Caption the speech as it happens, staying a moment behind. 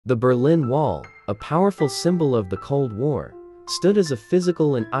The Berlin Wall, a powerful symbol of the Cold War, stood as a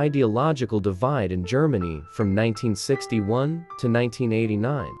physical and ideological divide in Germany from 1961 to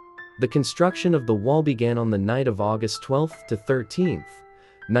 1989. The construction of the wall began on the night of August 12 to 13,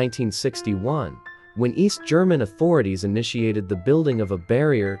 1961, when East German authorities initiated the building of a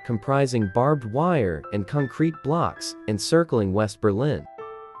barrier comprising barbed wire and concrete blocks encircling West Berlin.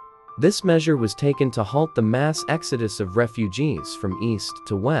 This measure was taken to halt the mass exodus of refugees from east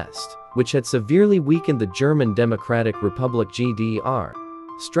to west, which had severely weakened the German Democratic Republic (GDR).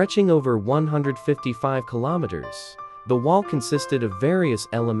 Stretching over 155 kilometers, the wall consisted of various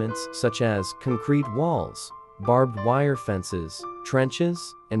elements such as concrete walls, barbed wire fences,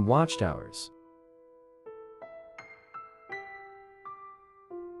 trenches, and watchtowers.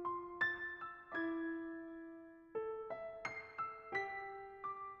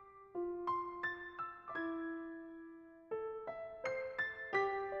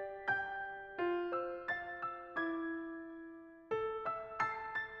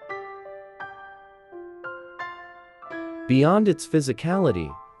 Beyond its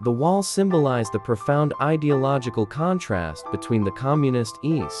physicality, the wall symbolized the profound ideological contrast between the communist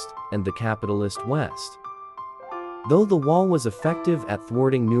East and the capitalist West. Though the wall was effective at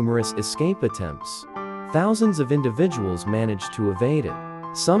thwarting numerous escape attempts, thousands of individuals managed to evade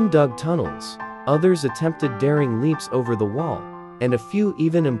it. Some dug tunnels, others attempted daring leaps over the wall, and a few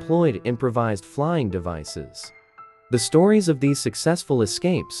even employed improvised flying devices. The stories of these successful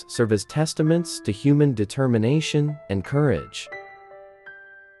escapes serve as testaments to human determination and courage.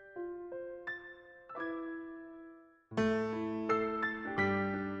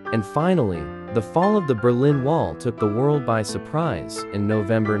 And finally, the fall of the Berlin Wall took the world by surprise in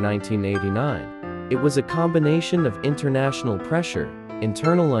November 1989. It was a combination of international pressure,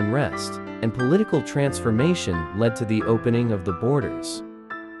 internal unrest, and political transformation led to the opening of the borders.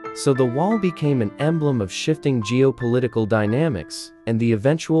 So the wall became an emblem of shifting geopolitical dynamics and the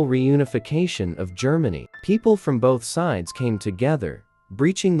eventual reunification of Germany. People from both sides came together,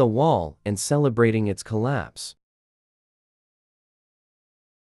 breaching the wall and celebrating its collapse.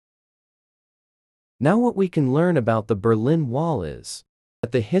 Now what we can learn about the Berlin Wall is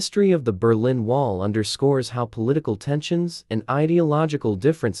that the history of the Berlin Wall underscores how political tensions and ideological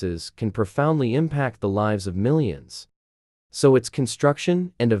differences can profoundly impact the lives of millions. So its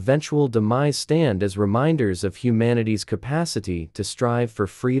construction and eventual demise stand as reminders of humanity's capacity to strive for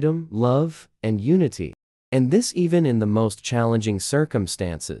freedom, love, and unity. And this even in the most challenging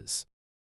circumstances.